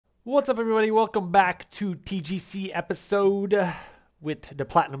What's up, everybody? Welcome back to TGC episode with the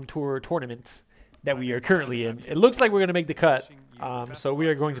Platinum Tour tournament that we are currently in. It looks like we're going to make the cut. So we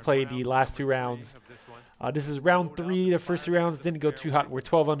are going to play the last two rounds. This is round 3. The first 3 rounds didn't go too hot. We're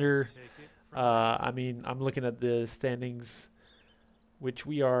 12 under. I'm looking at the standings, which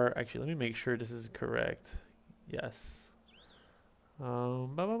we are actually. Let me make sure this is correct. Yes.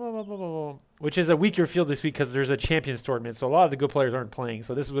 Which is a weaker field this week because there's a Champions tournament, so a lot of the good players aren't playing.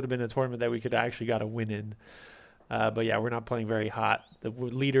 So this would have been a tournament that we could actually got a win in. But yeah, we're not playing very hot. The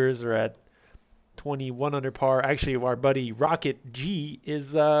leaders are at 21 under par. Actually, our buddy Rocket G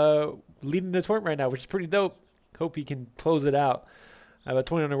is leading the tournament right now, which is pretty dope. Hope he can close it out. But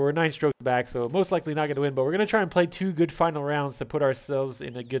 20 under, we're 9 strokes back, so most likely not going to win. But we're going to try and play 2 good final rounds to put ourselves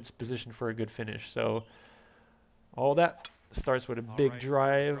in a good position for a good finish. So all that starts with a big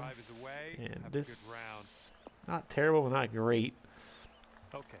drive, and this not terrible, but not great.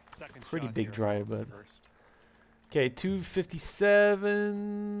 Pretty big drive, but okay.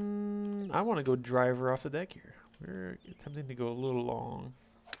 257. I want to go driver off the deck here. We're attempting to go a little long.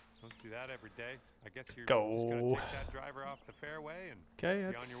 Don't see that every day. I guess you're Go. just gonna take that driver off the fairway and Okay, be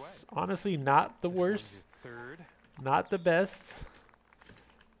on that's your way. honestly not the worst, Third. not the best.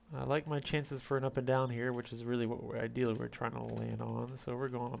 I like my chances for an up and down here, which is really what ideally we're trying to land on. So we're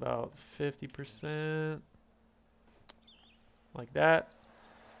going about 50%. Like that.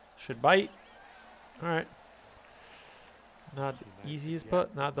 Should bite. All right. Not the easiest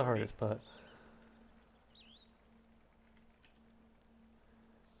putt, not the hardest putt.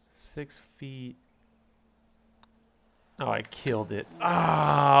 6 feet. Oh, I killed it.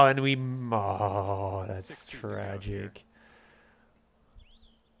 Oh, and we... Oh, that's tragic.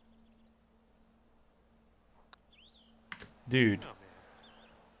 Dude,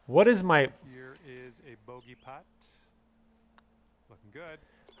 what is my... Here is a bogey putt. Looking good.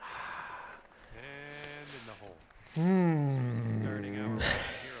 And in the hole. Starting out right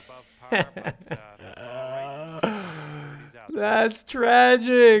here above par, but that's all right. That's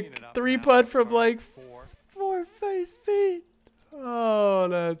tragic. 3 putt from like 4 or 5 feet. Oh,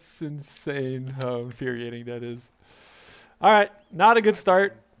 that's insane how infuriating that is. All right, not a good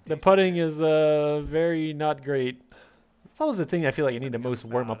start. The putting is very not great. That's always the thing I feel like I need the most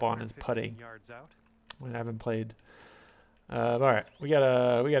warm up on is putting when I haven't played. All right, we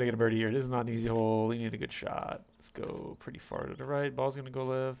gotta get a birdie here. This is not an easy hole. We need a good shot. Let's go pretty far to the right. Ball's gonna go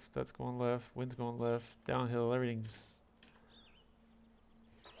left. That's going left. Wind's going left. Downhill. Everything's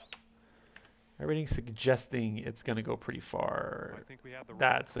suggesting it's gonna go pretty far. I think we have the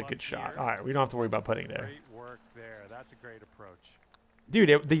That's a good shot. All right, we don't have to worry about putting there. Great work there. That's a great approach.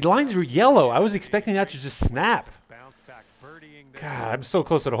 Dude, the lines were yellow. I was expecting that to just snap. God, I'm so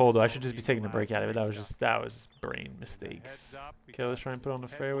close to the hole, though. I should just be taking the break out of it. That was just brain mistakes. Okay, let's try and put on the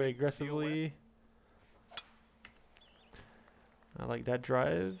fairway aggressively. I like that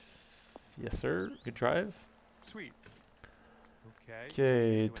drive. Yes, sir. Good drive. Sweet.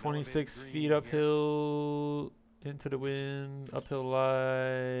 Okay, 26 feet uphill, into the wind, uphill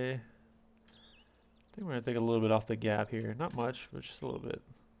lie. I think we're going to take a little bit off the gap here. Not much, but just a little bit.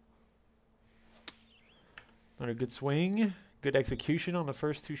 Another good swing. Good execution on the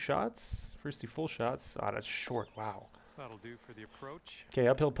first 2 shots. First 2 full shots. Ah, that's short. Wow. That'll do for the approach. Okay,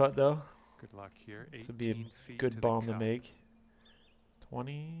 uphill putt, though. Good luck here. This would be a good bomb to make.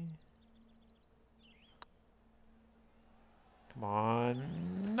 20. Come on.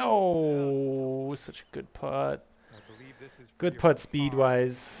 No. Such a good putt. Good putt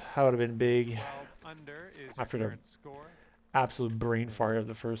speed-wise. That would have been big. After the absolute brain fart of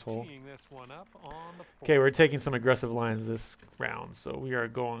the first hole. Okay, we're taking some aggressive lines this round, so we are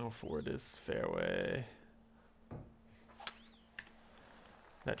going for this fairway.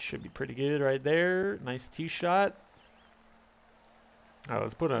 That should be pretty good right there. Nice tee shot. Oh,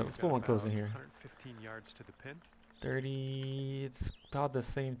 let's put one close in here. 115 yards to the pin. 30. It's about the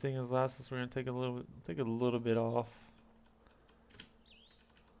same thing as last. So we're gonna take a little bit off.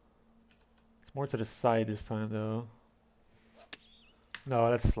 It's more to the side this time, though.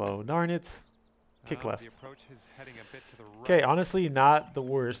 No, that's slow. Darn it. Kick left. Okay, honestly, not the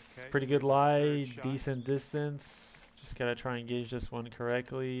worst. Pretty good lie. Decent distance. Just gotta try and gauge this one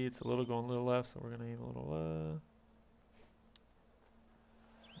correctly. It's going a little left, so we're gonna aim a little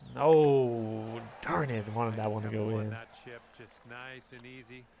No, darn it. Wanted that one to go in.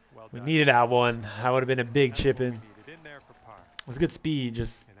 We needed that one. That would have been a big chip in. It was good speed,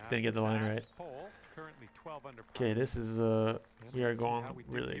 just didn't get the line right. Okay, this is we are going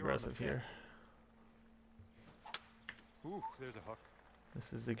really aggressive here. Ooh, there's a hook.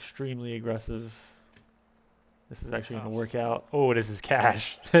 This is extremely aggressive. This is actually going to work out. Oh, this is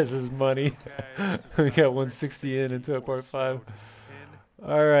cash. This is money. Okay, this is We got about 160 in into a for par 5. Snowden. Pin.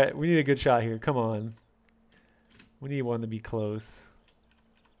 All right, we need a good shot here. Come on. We need one to be close.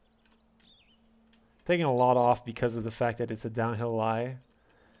 Taking a lot off because of the fact that it's a downhill lie.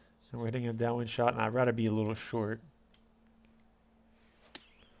 And we're hitting a downwind shot, and I'd rather be a little short.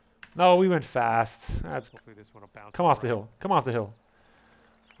 No, we went fast. That's Hopefully this one will bounce. come off the right. hill. Come off the hill.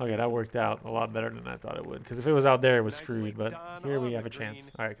 Okay, that worked out a lot better than I thought it would. Because if it was out there, it was Nicely screwed. But done here we on have the a chance.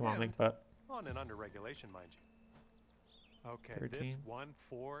 green All right, come on, make and putt. On and under regulation, mind you. Okay, this 13. one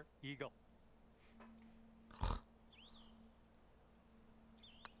for eagle.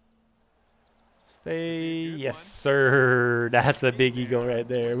 Stay. Good Yes, one. sir. That's a big eagle right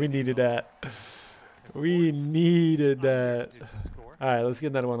there. We needed that. And We 14 needed under that. is your score. All right, let's get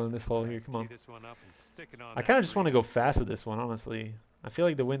another one on this hole here. Come Tee on. this one up and stick it on I that kind of just want to green. go fast with this one, honestly. I feel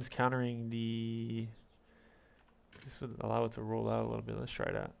like the wind's countering the... This would allow it to roll out a little bit. Let's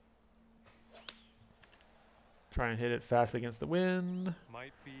try that. Try and hit it fast against the wind.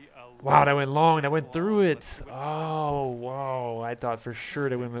 Might be a Wow, that little went long. That bit went through long. it. Let's see what happens. Oh, wow. I thought for sure the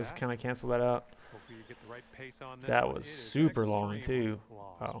Take wind was that. kind of cancel that out. Hopefully you get the right pace on this That one. was It is super long, extremely too.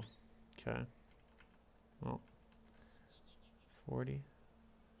 long. Oh, okay. Well, 40.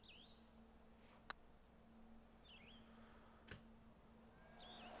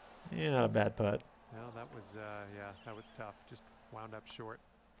 Yeah, not a bad putt. Well, that was yeah, that was tough. Just wound up short.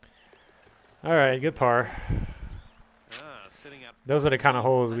 All right, good par. Sitting at Those are the kind of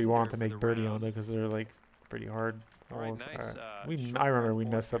holes we under want to for make the birdie on, round. though, because they're like pretty hard All right, holes. nice, We, short I remember par we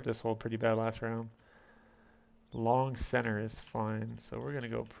four messed up here. this hole pretty bad last round. Long center is fine, so we're gonna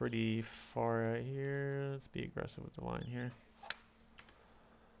go pretty far right here. Let's be aggressive with the line here.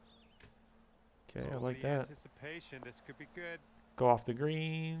 Okay, I Oh, like the that. Anticipation. This could be good. Go off the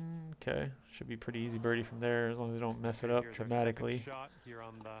green. Okay, should be pretty easy birdie from there as long as we don't mess it Okay, up here's our second dramatically. shot here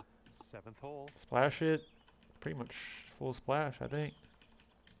on the 7th hole. Splash it. Pretty much full splash, I think.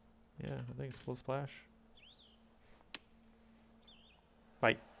 Yeah, I think it's full splash.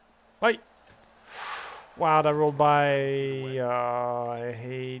 Bite. Bite. Wow, that rolled by. I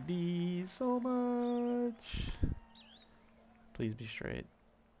hate these so much. Please be straight.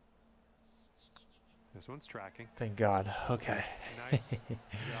 This one's tracking. Thank God. Okay. Nice job.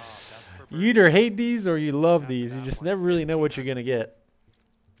 That's for You either hate these or you love After these. You that just one, never really know what you're going to get.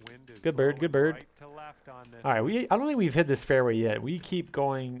 Wind is Good bird, good blowing bird. right to left on this All right, one. I don't think we've hit this fairway yet. We keep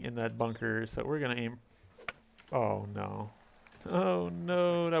going in that bunker, so we're going to aim. Oh, no. Oh, Looks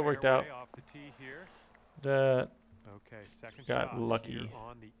no. like That worked out. fairway off the tee here. That. Okay, second Got shot lucky. here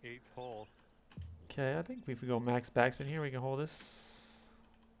on the 8th hole. Okay, I think if we go max backspin here, we can hold this.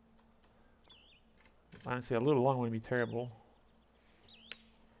 Honestly, a little long wouldn't be terrible.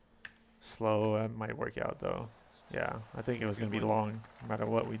 Slow, that might work out though. Yeah, I think it was Good going to be one. long no matter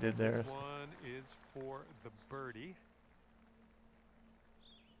what we did there. This one is for the birdie.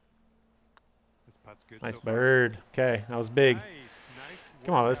 This putt's good Nice so far. bird. Okay, that was big. Nice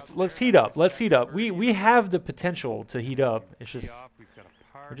Come on, workout let's there heat on up. the Let's heat second up. We birdie. have the potential to heat up. It's Tee just off, we've got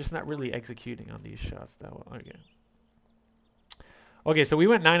a par we're just not really three. executing on these shots that well. Okay. Okay, so we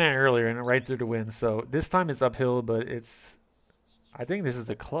went 9-9 earlier and right through the wind. So this time it's uphill, but it's. I think this is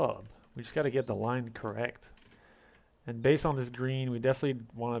the club. We just got to get the line correct. And based on this green, we definitely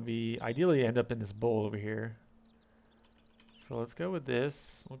want to be ideally end up in this bowl over here. So let's go with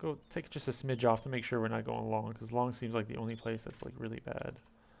this. We'll go take just a smidge off to make sure we're not going long, because long seems like the only place that's like really bad.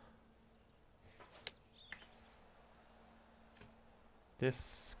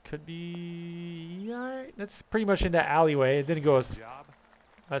 This could be alright. That's pretty much in that alleyway. It didn't go as Job.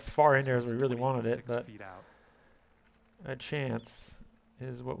 far in This there as we one's really wanted it, 26 but feet out. a chance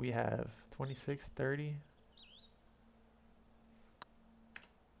is what we have. 26, 30.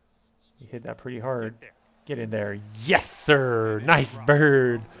 You hit that pretty hard. Get there. Get in there. Yes, sir. It is Nice rough.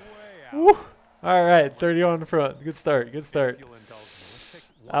 bird. Way out. Woo. All right, 30 on the front. Good start. Good start. If you'll indulge me, let's take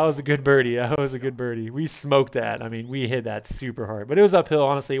one That was a more good look birdie. at That was a good birdie. We smoked that. I mean, we hit that super hard. But it was uphill,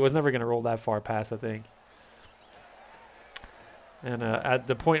 honestly. It was never going to roll that far past, I think. And at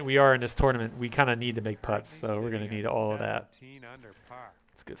the point we are in this tournament, we kind of need to make putts. So we're going to sitting need at all of that. 17 under par.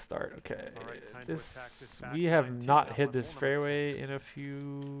 It's a good start. Okay. All right, time to attack this back We have 19 not up hit on this hole number fairway in a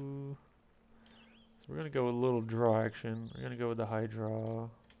few. So we're going to go with a little draw action. We're going to go with the high draw.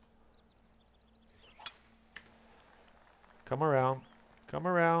 Come around. Come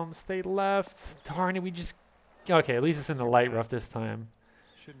around. Stay left. Darn it. We just. Okay, at least it's in the light rough this time.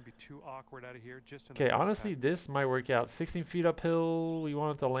 Shouldn't be too awkward out of here. Just in the Okay, first honestly, cut. this might work out. 16 feet uphill. We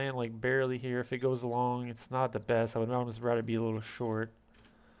want it to land like barely here. If it goes along, it's not the best. I would almost rather be a little short.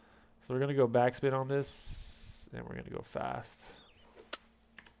 So we're going to go backspin on this. Then we're going to go fast.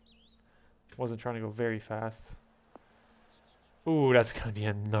 Wasn't trying to go very fast. Ooh, that's going to be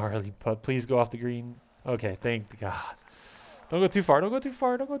a gnarly putt. Please go off the green. Okay, thank God. Don't go too far. Don't go too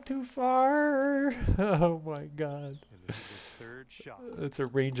far. Don't go too far. Oh, my God. And this is the third shot. It's a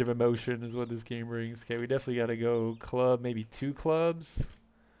range of emotion is what this game brings. Okay, we definitely got to go club, maybe 2 clubs.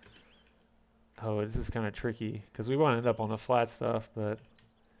 Oh, this is kind of tricky because we want to end up on the flat stuff, but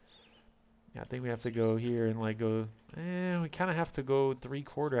yeah, I think we have to go here and like go. We kind of have to go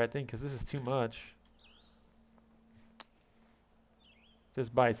 3/4, I think, because this is too much. This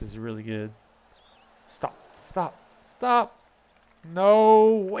bites is really good. Stop! Stop! Stop!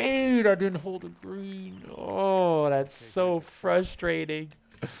 No, wait! I didn't hold the green. Oh, that's so frustrating.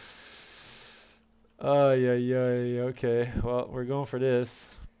 Oh, yeah. Okay, well, we're going for this.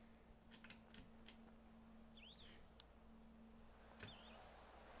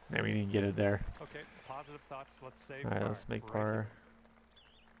 Yeah, we didn't get it there. Okay, positive thoughts. Let's save. All right, let's make par.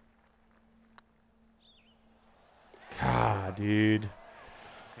 God, dude.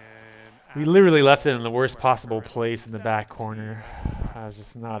 We literally left it in the worst possible place in the back corner. That was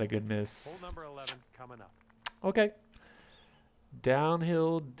just not a good miss. Hole number 11 coming up. Okay.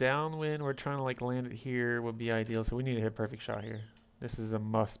 Downhill, downwind. We're trying to like land it here would be ideal. So we need to hit perfect shot here. This is a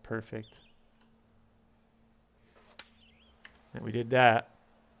must perfect. And we did that.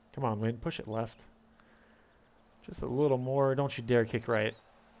 Come on, wind. Push it left. Just a little more. Don't you dare kick right.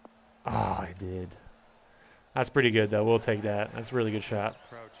 Oh, I did. That's pretty good, though. We'll take that. That's a really good shot.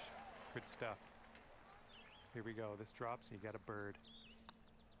 Approach. Good stuff. Here we go. This drops and you got a bird.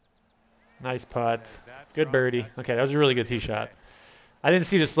 Nice putt. Good birdie. Okay, that was a really good tee shot. I didn't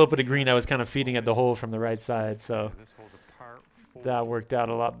see the slope of the green. I was kind of feeding at the hole from the right side, so that worked out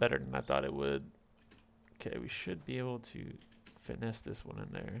a lot better than I thought it would. Okay, we should be able to finesse this one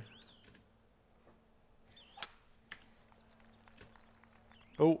in there.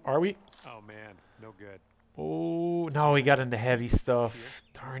 Oh, are we? Oh, man. No good. Oh, no, we got into heavy stuff.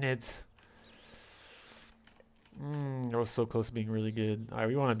 Darn it. That was so close to being really good. All right,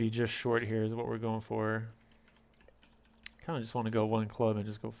 we want to be just short here is what we're going for. Kind of just want to go 1 club and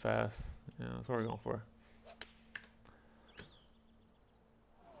just go fast. Yeah, that's what we're going for.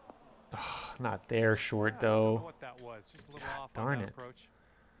 Oh, not there short, I don't know though. what that was. Just a little God, off darn on that it. approach.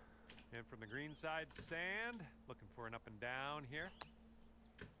 And from the green side, sand. Looking for an up and down here.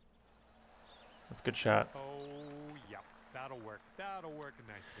 That's a good shot. Oh, yeah. That'll work. That'll work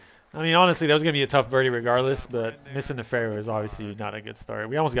nicely. I mean, honestly, that was going to be a tough birdie regardless, but missing the fairway was obviously not a good start.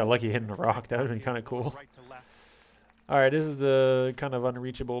 We almost got lucky hitting the rock. That would have been kind of cool. Right to left. All right, this is the kind of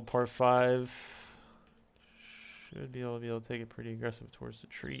unreachable par 5. Should be able to take it pretty aggressive towards the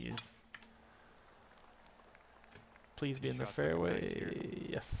trees. Please be in the fairway.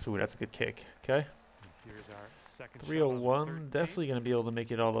 Yes. Ooh, that's a good kick. Okay. Here's our second 301. Definitely going to be able to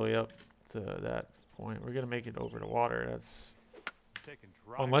make it all the way up to that point. We're going to make it over the water. That's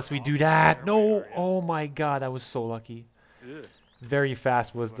unless we do that. No. Oh my God, that was so lucky. Very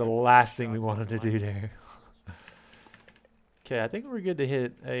fast was the last thing we wanted to do there. Okay, I think we're good to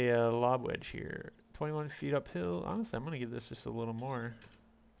hit a lob wedge here. 21 feet uphill. Honestly, I'm going to give this just a little more.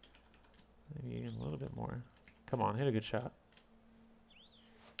 Maybe a little bit more. Come on, hit a good shot.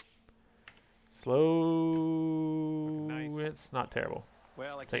 Slow. Nice. It's not terrible.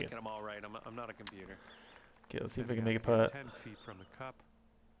 Well, I can't get them all right. I'm not a computer. Okay, let's see if we can make a putt. 10 feet from the cup.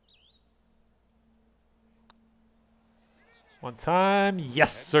 One time.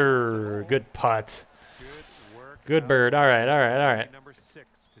 Yes, sir. Good putt. Good work. Good bird. All right, all right, all right. Number 6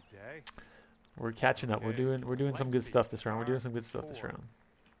 today. We're catching up. We're doing some good stuff this round. We're doing some good stuff this round.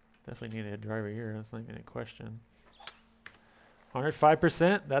 Definitely need a driver here. That's not even a question.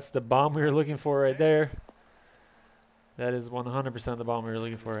 105%. That's the bomb we were looking for right there. That is 100% the bomb we were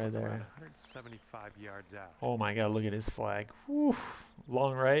looking for right there. 175 yards out. Oh my God, look at his flag. Whew.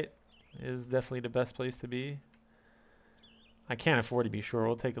 Long right is definitely the best place to be. I can't afford to be short.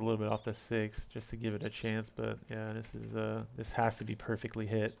 We'll take a little bit off the 6 just to give it a chance. But yeah, this has to be perfectly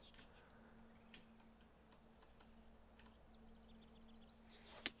hit.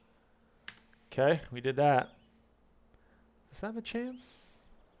 Okay, we did that. Does this have a chance?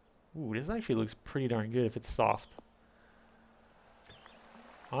 Ooh, this actually looks pretty darn good if it's soft.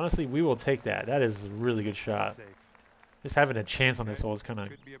 Honestly, we will take that. That is a really good shot. Safe. Just having a chance on this hole is kind of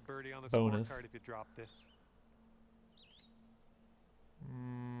Could be a birdie on the bonus. scorecard if you drop this.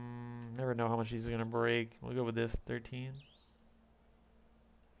 Never know how much these are going to break. We'll go with this, 13.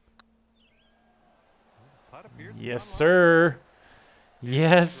 Putt appears to be Yes, online. sir.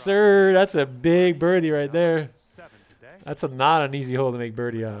 Yes, sir. That's a big birdie right there. 7 today. That's not an easy hole to make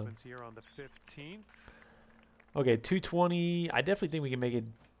birdie on. Happens here on the 15th. Okay, 220. I definitely think we can make it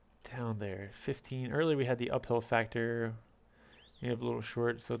down there. 15. Earlier we had the uphill factor. Maybe a little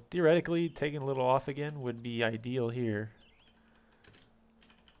short. So theoretically, taking a little off again would be ideal here.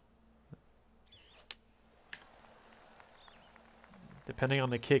 Depending on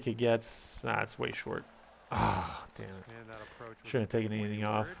the kick it gets, it's way short. Ah, damn it. And that approach was Shouldn't have taken anything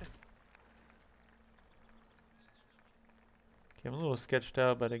off. wayward. Okay, I'm a little sketched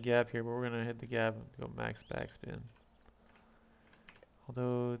out by the gap here, but we're going to hit the gap and go max backspin.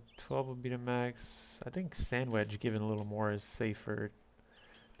 Although 12 would be the max. I think sand wedge given a little more is safer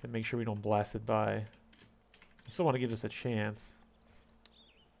to make sure we don't blast it by. I still want to give this a chance.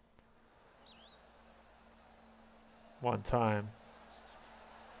 One time.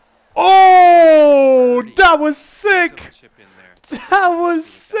 Oh, that was sick! Excellent chip in there. That was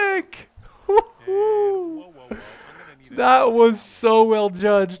sick! And whoa, whoa, whoa. I'm gonna need a That was down so well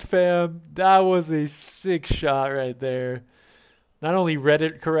judged, fam. That was a sick shot right there. Not only read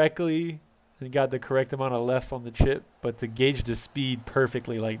it correctly and got the correct amount of left on the chip, but to gauge the speed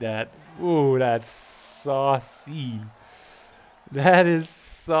perfectly like that. Ooh, that's saucy. That is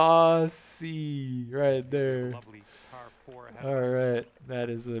saucy right there. lovely par 4 ahead All of us. right, that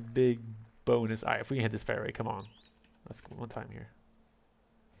is a big bonus. All right, if we can hit this fairway, come on. Let's go one time here.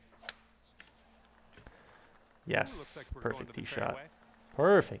 Ooh, looks Yes, like we're going perfect to the tee shot. fairway.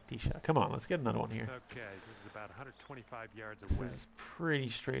 Perfect tee shot. Come on, let's get another one here. Okay, this is about 125 yards This away. is pretty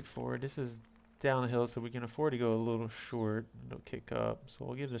straightforward. This is downhill, so we can afford to go a little short. No kick up. So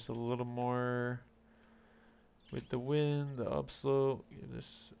we'll give this a little more with the wind, the upslope. Give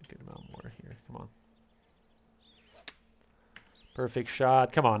this a good amount more here. Come on. Perfect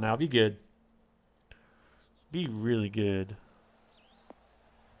shot. Come on now. Be good. Be really good.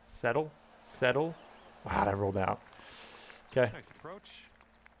 Settle. Settle. Wow, that rolled out. Okay. Nice approach.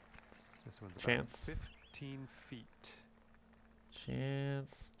 This one's Chance. about 15 feet.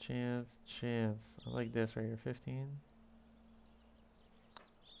 Chance, chance, chance. I like this right here. 15.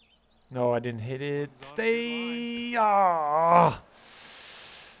 No, I didn't hit it. One's on a good Stay. Ah.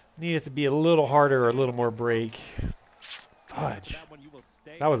 Need it to be a little harder or a little more break. Fudge.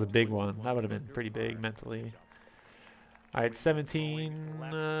 That was a big one. That would have been pretty big mentally. All right, 17.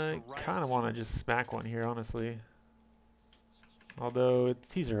 Kind of want to just smack one here, honestly. Although it's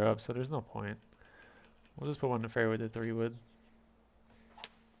teaser up, so there's no point. We'll just put one in the fairway with the 3 wood.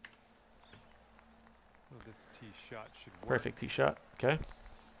 Well, this tee shot should work. Perfect tee shot. Okay.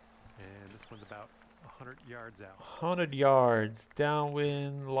 And this one's about 100 yards out. 100 yards.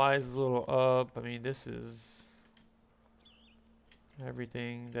 Downwind. Lies a little up. I mean, this is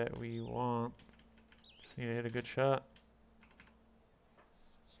everything that we want. Just need to hit a good shot.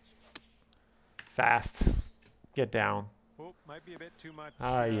 Fast. Get down. Oh, might be a bit too much.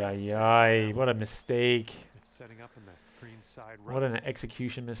 Ay, ay, ay. What a mistake. It's setting up in the green side What rough. an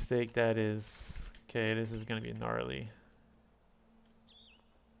execution mistake that is. Okay, this is going to be gnarly.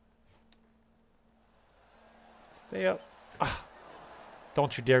 Stay up. Ah.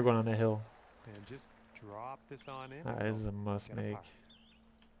 Don't you dare go on the hill. And just drop this on in. This is a must Get a make. puck.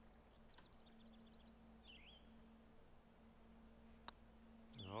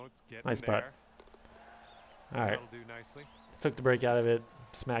 Oh, it's getting Nice putt. there. All right. That'll do nicely. Took the break out of it.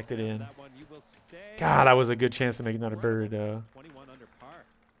 Smacked it in. That one you will stay. God, that was a good chance to make another bird. 21 under par.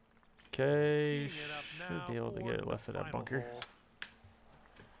 Okay, Teeing it up should now be able to for get it the left of that final bunker. hole.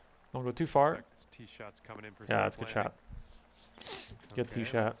 Don't go too Looks far. like this tee shot's coming in for Yeah, safe that's a good landing. shot. Good tee Okay,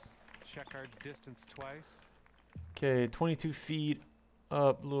 shot. let's check our distance twice. Okay, 22 feet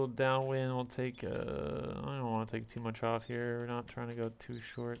up, a little downwind. We'll take. I don't want to take too much off here. We're not trying to go too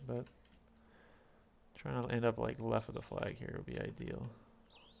short, but trying to end up like left of the flag here would be ideal.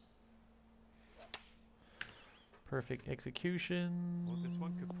 Perfect execution. Well, this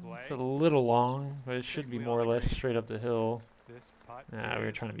one could It's play. a little long, but it should be Safely more or on the less green. straight up the hill. This putt Nah, we were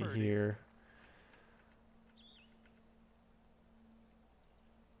is trying to be birdie. here.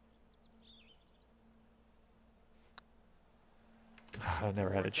 I never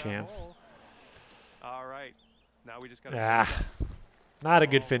had a Towards that chance. hole. All right. Now we just got to Ah, not a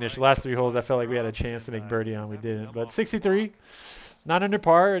good finish. The last 3 holes, I felt like we had a chance to make birdie on. We didn't. But 63, not under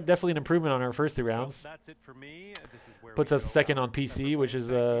par. Definitely an improvement on our first 3 rounds. That's it for me. This is where Puts we us go second out on PC, separately. which is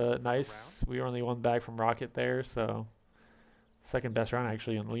Thank you for the nice. We were only 1 back from Rocket there, so second best round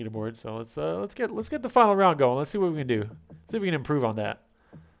actually on the leaderboard. So let's get the final round going. Let's see what we can do. See if we can improve on that.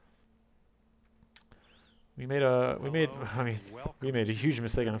 We made a huge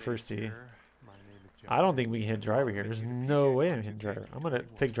mistake on the first tee. I don't think we can hit driver here. There's no way I'm hitting driver. I'm gonna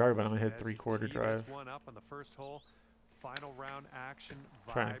take driver, but I'm gonna hit 3/4 drive. One up on the first hole. Final round action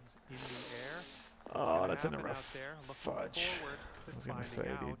Trying. vibes in the air. Oh, that's in the Out rough. there, looking Fudge. forward to I was gonna say,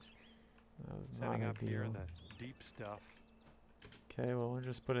 finding dude. out. That was Setting not up here in ideal. the deep stuff. Okay, well, we're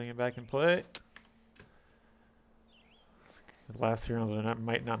just putting it back in play. The last 3 rounds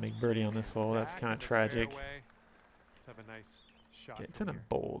might not make birdie on this hole. That's Back kind in of the tragic. fairway. Let's have a nice shot. Okay, it's from in a here.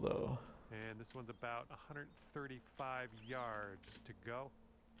 bowl, though. And this one's about 135 yards to go.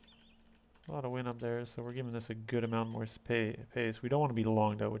 A lot of wind up there, so we're giving this a good amount more pace. We don't want to be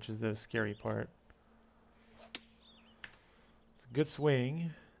long, though, which is the scary part. It's a good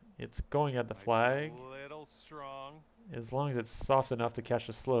swing. It's going at the flag. A little strong. As long as it's soft enough to catch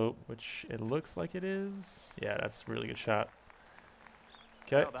the slope, which it looks like it is. Yeah, that's a really good shot.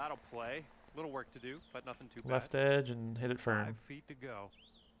 Okay. Well, that'll play. Little work to do, but nothing too Left bad. edge and hit it firm. 5 feet to go.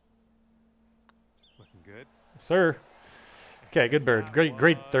 Looking good. Sir. Okay, good bird. That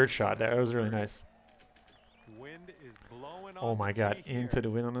Great was third shot there. a That was really birdie. nice. Wind is blowing on Oh my the god, tee here. into the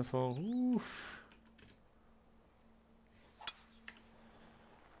wind on this hole. Oof.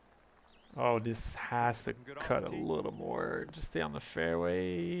 Oh, this has to Looking good on cut the a tee. little more. Just stay on the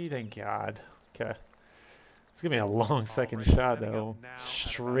fairway. Thank God. Okay. It's gonna be a long second Already shot setting up though. now at about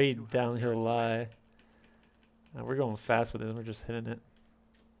Straight 200 downhill yards away. lie. We're going fast with it. We're just hitting it.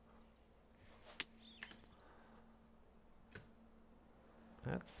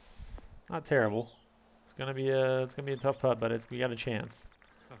 That's not terrible. It's gonna be a tough putt, but we got a chance.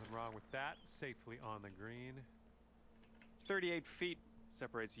 Nothing wrong with that. Safely on the green. 38 feet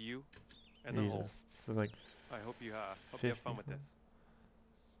separates you and the hole. Jesus. So like I hope you have 50 fun with this.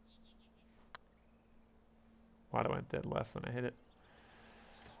 why do I went dead left when I hit it?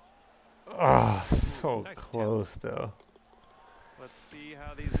 Oh, so nice close though. Let's see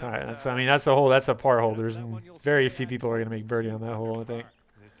how these. All right, numbers, that's a par hole. that There's one you'll very stay few at people are gonna make birdie 22 on that hole. I under think. par.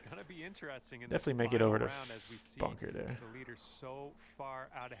 It's gonna be interesting in Definitely this make it final over to round as we see bunker there. the leaders so far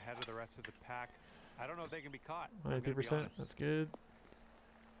out ahead of the rest of the pack. I don't know if they can be caught. I'm gonna be 93%. honest. That's good.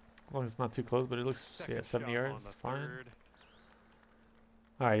 As long as it's not too close, but it looks Second yeah 70 shot on yards. the Fine. third.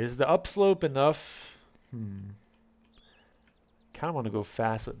 All right, is the upslope enough? Kind of want to go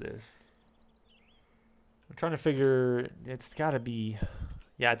fast with this. I'm trying to figure. It's got to be.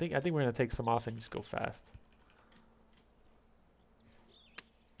 Yeah, I think we're gonna take some off and just go fast.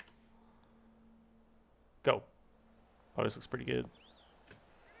 Go. Oh, this looks pretty good.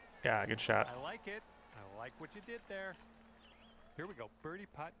 Yeah, good shot. I like it. I like what you did there. Here we go. Birdie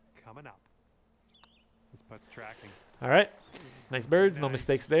putt coming up. This putt's tracking. All right. Nice birds. No Nice.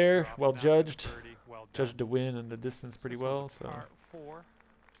 mistakes there. Drop Well it down to the judged. birdie. Well Judged the done. win and the distance pretty This one's well. a So par 4.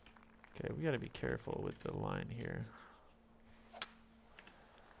 okay, we got to be careful with the line here.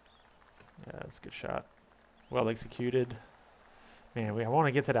 Yeah, that's a good shot. Well executed. Man, I want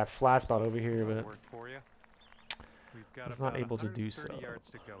to get to that flat spot over here, That'll but work for you. We've got was not about able to do 130 so. yards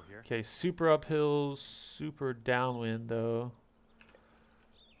to go here. okay, super uphill, super downwind though.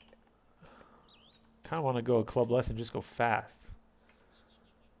 Kind of want to go a club less and just go fast.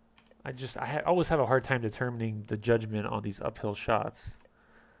 I always have a hard time determining the judgment on these uphill shots.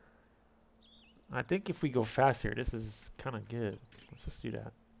 I think if we go fast here, this is kind of good. Let's just do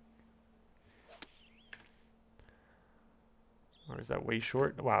that. Or is that way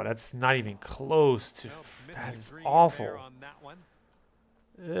short? Wow, that's not even close to. Nope, missing That the is green awful. there on that one.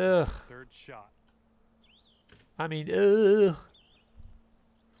 Ugh. Third shot. I mean, ugh.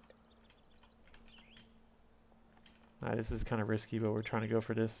 This is kind of risky, but we're trying to go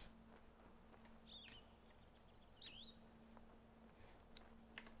for this.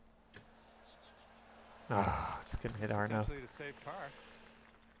 Ah, just couldn't hit hard enough. Potentially to save par.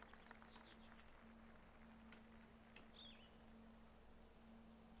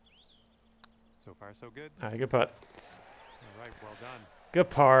 So far, so good. All right, good putt. All right, well done. Good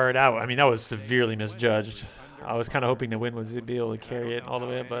par. I mean, that was severely misjudged. I was kind of hoping the wind would be able to carry it all the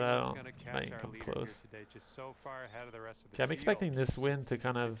way, but I don't. Not even come close. Just so far ahead of the rest of the Okay, I'm field. expecting this wind to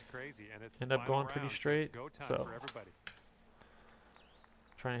kind of It's crazy, and it's end up final going pretty round, so it's straight, go time so- for everybody.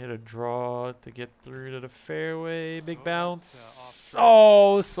 trying to hit a draw to get through to the fairway. Big Oh, bounce. that's, off track.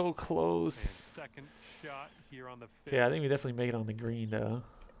 Oh, so And close. second shot here on the fifth. Okay, I think we definitely make it on the green though.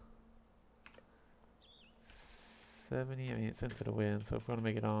 70. I mean, it's into the wind, so if we want to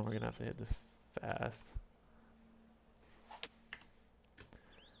make it on, we're gonna have to hit this fast.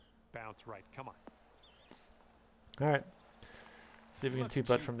 Bounce right. Come on. All right. See if we can Look two at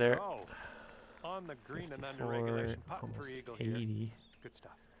putt you from there. go. On the green and under 54, regulation. Putting for almost eagle here. 80. Good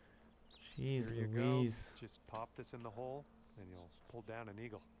stuff. Jeez Here you Louise. go. Just pop this in the hole, and you'll pull down an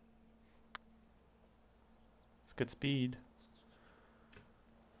eagle. It's good speed.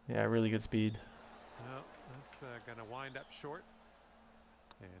 Yeah, really good speed. No, that's going to wind up short.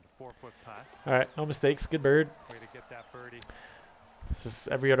 And a 4-foot putt. All right, no mistakes. Good bird. Way to get that birdie. It's just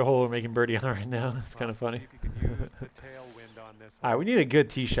every other hole we're making birdie on right now. It's kind of Well, funny. see if you can use the tailwind on this. All right, we need a good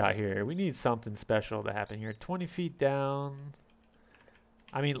tee shot here. We need something special to happen here. 20 feet down.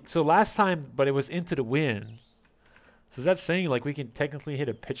 I mean, so last time, but it was into the wind. So is that saying like we can technically hit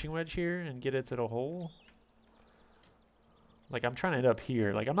a pitching wedge here and get it to the hole? Like I'm trying to end up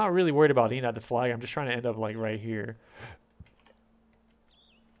here. Like I'm not really worried about being at the flag. I'm just trying to end up like right here.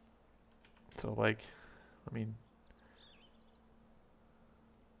 So like, I mean,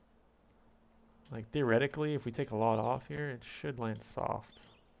 like theoretically, if we take a lot off here, it should land soft.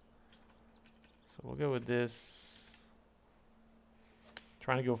 So we'll go with this.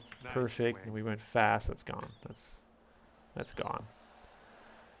 Trying to go Nice perfect, swing. and we went fast. That's gone. That's gone.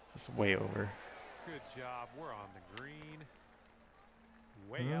 That's way over. Good job. We're on the green.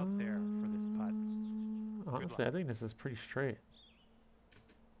 Way out there for this putt. Honestly, I think this is pretty straight.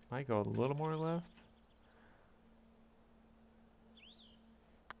 Might go a little more left.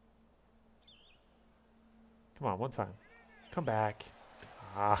 Come on, one time. Come back.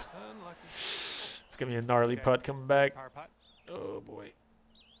 Ah, Unlucky. it's gonna be a gnarly Okay. putt coming back. Par putt. Oh boy.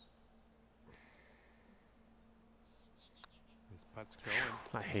 This putt's going.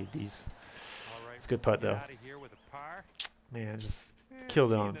 I hate these. All right. It's a good putt though. Out of here with a par. Man, just And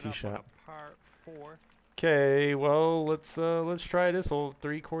killed it teeing on a up tee shot. a par 4. Okay, well let's try this whole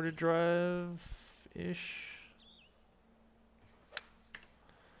 3/4 drive ish.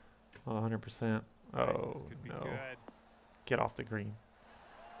 100%. Nice, Oh this could be no. good. Get off the green.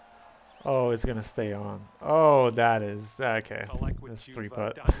 Oh, it's gonna stay on. Oh, that is okay. I like what That's you've 3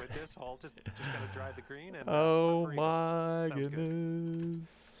 putt. done with this hole. Just gotta drive the green and Oh look for eagle. my Sounds good.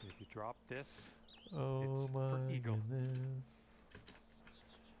 goodness. If you drop this, Oh It's for my eagle. goodness.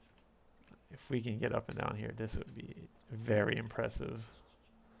 If we can get up and down here, this would be very impressive.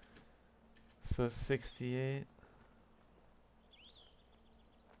 So 68.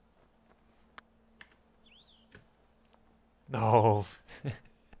 No.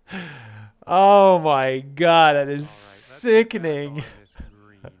 Oh my god, that is all right, let's get back sickening. on this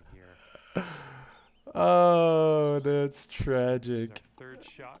green here. Oh, that's This is tragic. our third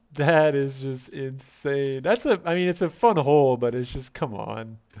shot. That is just insane. I mean, it's a fun hole, but it's just, come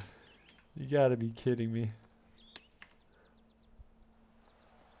on. You gotta be kidding me.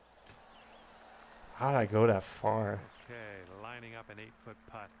 How did I go that far? Okay, lining up an 8-foot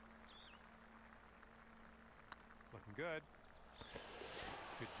putt. Looking good.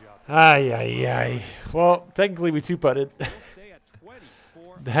 Good job. Ay, ay, ay. Well, technically we 2-putted. We'll stay at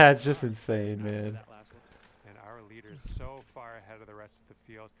 24. That's just insane, man. That last one. And our leader is so far ahead of the rest of the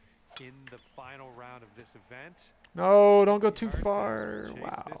field in the final round of this event. No, don't go Be too hard to far.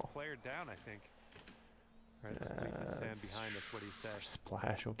 chase this Wow. player down, I think. All right, let's leave the sand That's behind us. What do you say?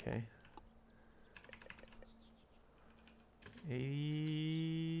 Splash, okay.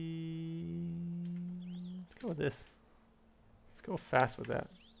 80. Let's go with this. Let's go fast with that.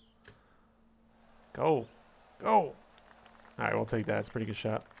 Go. Go. All right, we'll take that. It's a pretty good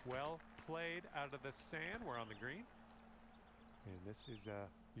shot. Well played out of the sand. We're on the green. And this is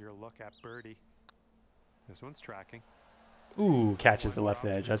your look at birdie. This one's tracking. Ooh, catches the left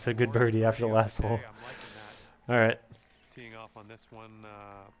edge. That's a good birdie after the last hole. I'm liking that. All right. Teeing off on this one,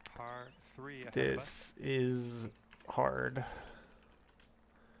 par 3 ahead of us. This is hard.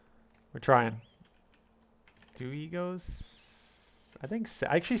 We're trying. 2 egos. I think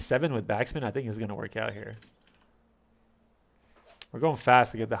actually 7 with backspin. I think is gonna work out here. We're going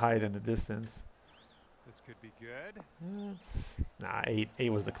fast to get the height and the distance. This could be good. Nah, 8. 8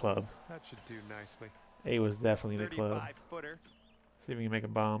 was the club. That should do nicely. 8 was definitely the club. 35-footer. See if we can make a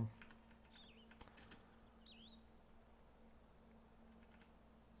bomb.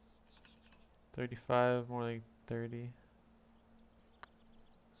 $35, more like 30.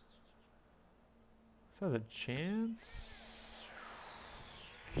 So there's a chance.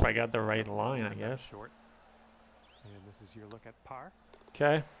 If I got the right line, I Not that guess. Short. And this is your look at par.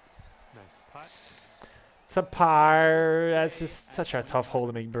 Okay. Nice putt. It's a par. That's just such a tough hole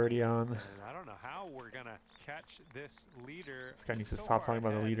to make birdie on. And I don't know how we're gonna catch this leader. This guy needs to so stop far talking about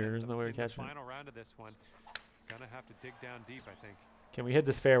the ahead leader. in There's the- no way we're in the catching it. Final round of this one. Gonna have to dig down deep, I think. Can we hit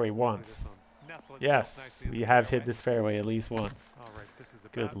this fairway Hopefully this once? one nestle itself Yes, nicely in we the have fairway. hit this fairway at least once. All right, this is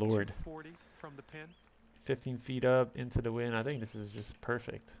Good about lord. 240 from the pin. 15 feet up into the wind. I think this is just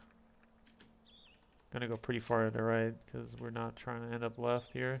perfect. Gonna go pretty far to the right because we're not trying to end up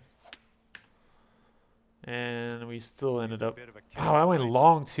left here. And we still Use ended a up. bit of a Oh, I went counter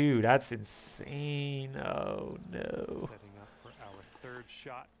long too. That's insane. Oh no. setting up for our third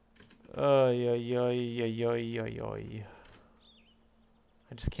shot. Oy, oy, oy, oy, oy, oy, oy.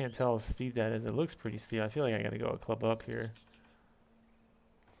 I just can't tell how steep that is. It looks pretty steep. I feel like I got to go a club up here.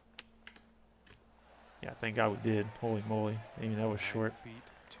 Yeah, thank God we did. Holy moly. Even that was 9 short. feet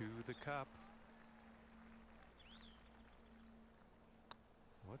to the cup.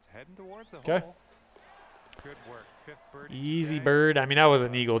 What's heading towards the 'Kay. hole? Good work. 5th birdie Easy today. bird. I mean, that was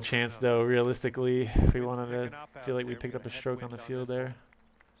an eagle Looking chance, up. though, realistically. If we Wind's wanted picking to up out feel like we there. picked up got a stroke on the headwind field this there.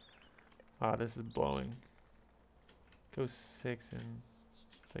 Wow, this is blowing. Go 6 and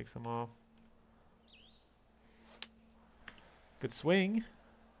takes them off. Good swing.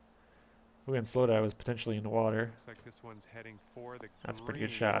 We're going to slow that. Was potentially in the water. Looks like this one's heading for the That's a pretty good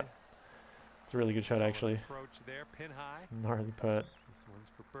green. shot. It's a really good shot, Solid actually. Approach there, pin high. Gnarly putt. This one's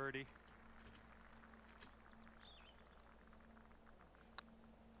for birdie.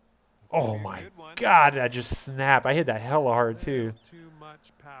 Oh Be a my good one. God, that just snapped. I hit that hella hard, too. Little too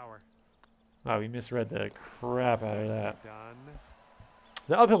much power. Wow, we misread the crap out of Nicely that. done.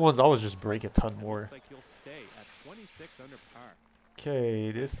 The uphill ones always just break a ton It more. looks like you'll stay at 26 under par.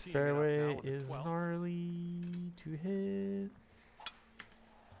 Okay, this teeing it up now fairway with a is 12. gnarly to hit.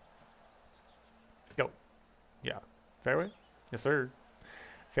 Go. Yeah. Fairway? Yes, sir.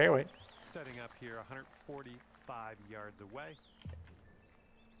 Fairway. Setting up here 145 yards away.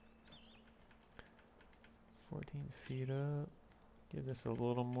 14 feet up. Give this a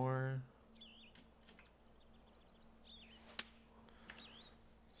little more.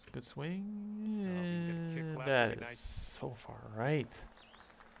 Good swing. you get a kick And left, that pretty is nice. so far right.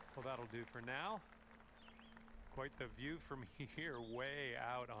 Well, that'll do for now. Quite the view from here, way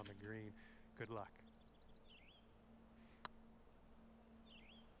out on the green. Good luck.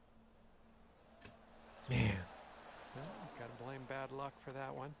 Man, Well, gotta blame bad luck for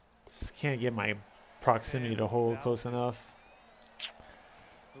that one. just can't get my proximity to hole close enough.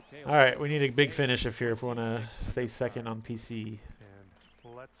 Okay, All right, we need a big finish if here if we want to stay second on PC.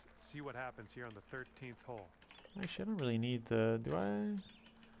 And let's see what happens here on the 13th hole. Actually, I don't really need the. Do I?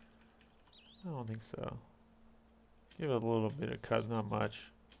 I don't think so. Give it a little bit of cut, not much.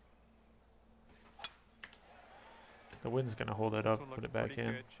 The wind's gonna hold it This up, one put looks it back pretty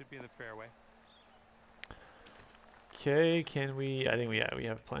in. good. Should be in the fairway. Okay, can we? I think we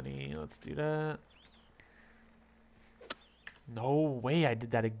have plenty. Let's do that. No way, I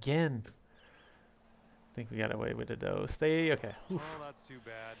did that again. I think we got away with it though. Stay okay. Oof. Oh, that's too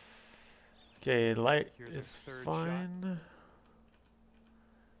bad. Okay, light Here's our is third shot. fine.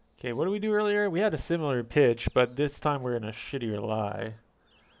 Okay, what did we do earlier? We had a similar pitch, but this time we're in a shittier lie.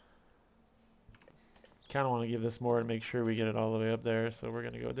 Kind of want to give this more and make sure we get it all the way up there. So we're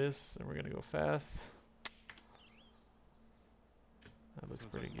going to go this, and we're going to go fast. That looks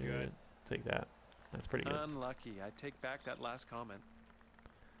one's pretty looking good. good. Take that. That's pretty good. Unlucky. I take back that last comment.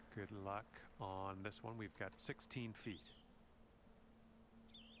 Good luck on this one. We've got 16 feet.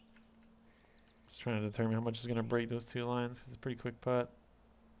 Just trying to determine how much is going to break those two lines because it's a pretty quick putt.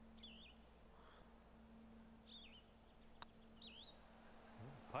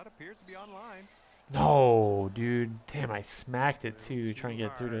 Putt appears to be online. No, dude. Damn, I smacked it too, trying to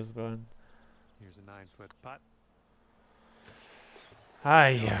get through hard. those buttons. Here's a 9-foot putt.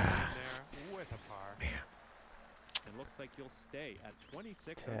 Hi. There with a par. It looks like you'll stay at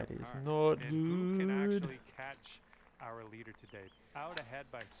 26 That under is par. not And who can good. actually catch our leader today? Out ahead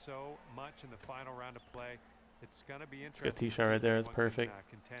by so much in the final round of play. It's going to be interesting. good tee to shot see right if there. It's anyone can, perfect.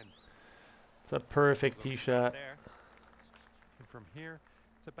 contend. It's a perfect Little tee shot. there. And from here,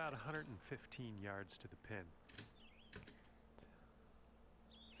 it's about 115 yards to the pin.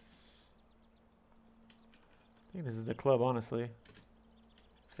 I think this is the club, honestly.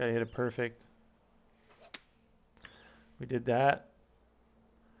 Just gotta hit it perfect. We did that.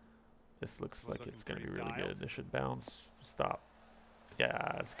 This looks One's like it's looking gonna be pretty really dialed. good. This should bounce. Stop.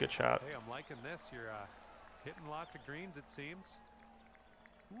 Yeah, it's a good shot. Hey, I'm liking this. You're hitting lots of greens, it seems.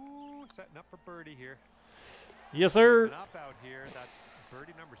 Ooh, setting up for birdie here. Yes, sir. And up out here. That's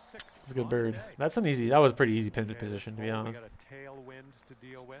birdie number 6. It's a good on the bird. day. That's an easy. That was a pretty easy pin Okay, position, to this be hole, honest. We got a tailwind to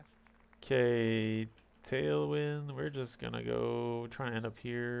deal with. Okay, tailwind. We're just gonna go try and end up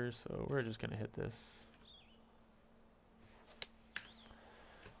here. So we're just gonna hit this.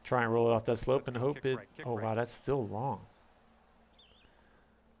 Try and roll it off that slope Let's and go hope kick it. right, kick Oh right. wow, that's still long.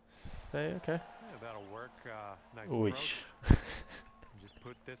 Stay okay. Yeah, that'll work. Nice Ooh, approach. Just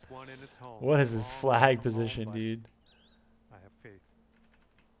put this one in its home. what is this Long flag way from home, position, but dude? I have faith.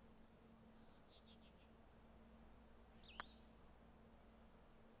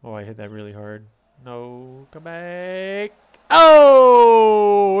 Oh, I hit that really hard. No, come back.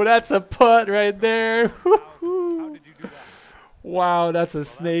 Oh, that's a putt right there. How Woo-hoo. did you do that? Wow, that's a Well,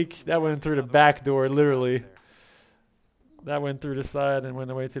 snake. that's That went through the another back one door, to see literally. out That went through the side and went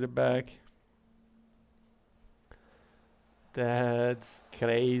away to the back. That's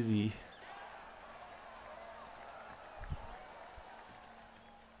crazy.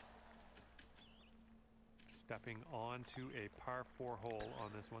 Stepping onto a par 4 hole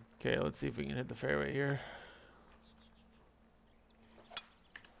on this one. Okay, let's see if we can hit the fairway here.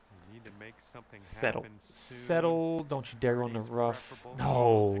 We need to make something Settle. happen soon. Settle. Don't you dare go in the Birdie's rough. preferable.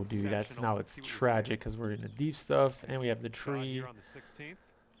 No, It's dude. That's exceptional. now Let's it's see what we can tragic because we're in the deep stuff and we have the Shot tree. here on the 16th.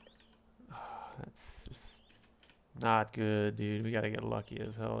 That's just not good, dude. We gotta get lucky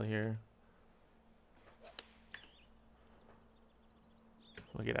as hell here.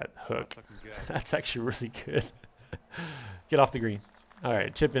 Look at that hook. Shot's looking good. That's actually really good. Get off the green. All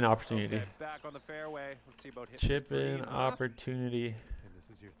right, chip in opportunity. Okay, back on the fairway. Let's see about hitting Chip the in green. opportunity. And this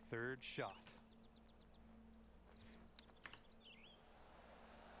is your 3rd shot.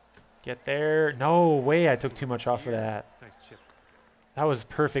 Get there. No way I took too much off of that. Nice chip. That was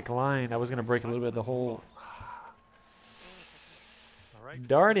perfect line. I was going to break a little bit of the hole. All right.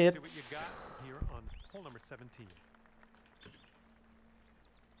 Darn let's it. See what you got here on hole number 17.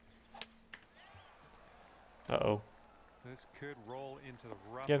 Uh-oh. This could roll into the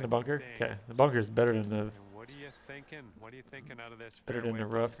rough. Get in the I bunker? think. Okay. The bunker's better than the... And what are you thinking? What are you thinking out of this? Better than fairway the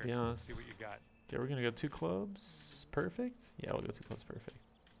rough, to bunker? be honest. See what you got. Okay, we're going to go 2 clubs. Perfect. Yeah, we'll go 2 clubs. Perfect.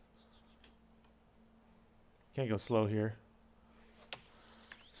 Can't go slow here.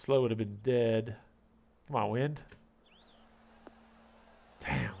 Slow would have been dead. Come on, wind.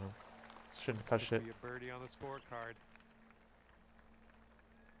 Damn. Shouldn't have touched Could it. be a birdie on the scorecard.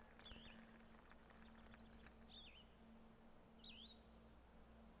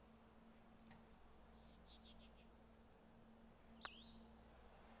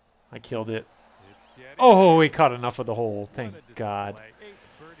 I killed it. It's getting Oh, we caught enough of the hole. What Thank a God. display.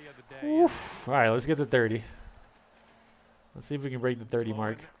 8th birdie of the day. Oof. All right, let's get to 30. Let's see if we can break the 30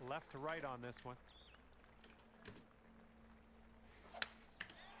 mark. Flowing left to right on this one.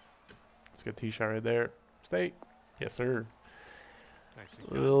 Let's get a tee shot right there. Stay. Yes, sir. Nicely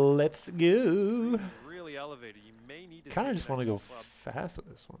done. Let's go. Green is really elevated. You may need to Kind of take just an want to go extra club. fast with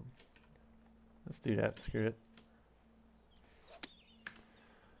this one. Let's do that. Screw it.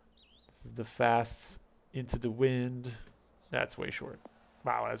 This is the fast into the wind. That's way short.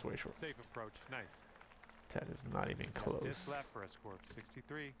 Wow, that's way short. Safe approach. Nice. That is not even Got close. This left for a score of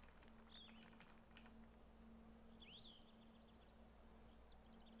 63.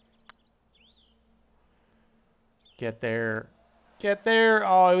 Get there. Get there.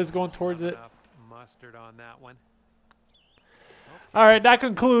 Oh, I was going Not towards it. enough mustard on that one. All right, that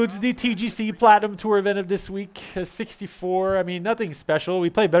concludes the TGC Platinum Tour event of this week. 64. I mean, nothing special. We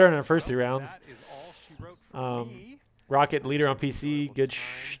played better in our first 3 rounds. That is all she wrote for me. Rocket leader on PC. Incredible Good time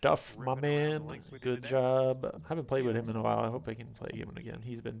stuff, my ripping around man. the links with you Good today. job. Haven't played See you with him next in a while. I hope I can play him again.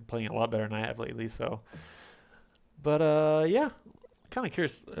 He's been playing a lot better than I have lately. So, but yeah, kind of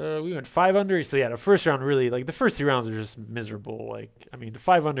curious. We went 5 under. So yeah, the first round really, like the first 3 rounds are just miserable. Like I mean, the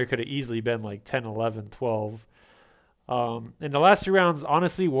 5 under could have easily been like 10, 11, 12. And the last 3 rounds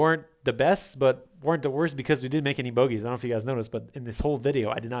honestly weren't the best, but weren't the worst because we didn't make any bogeys. I don't know if you guys noticed, but in this whole video,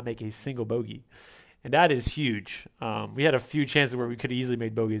 I did not make a single bogey. And that is huge. We had a few chances where we could have easily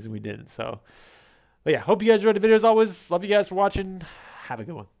made bogeys and we didn't. So, but yeah, hope you guys enjoyed the video as always. Love you guys for watching. Have a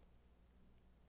good one.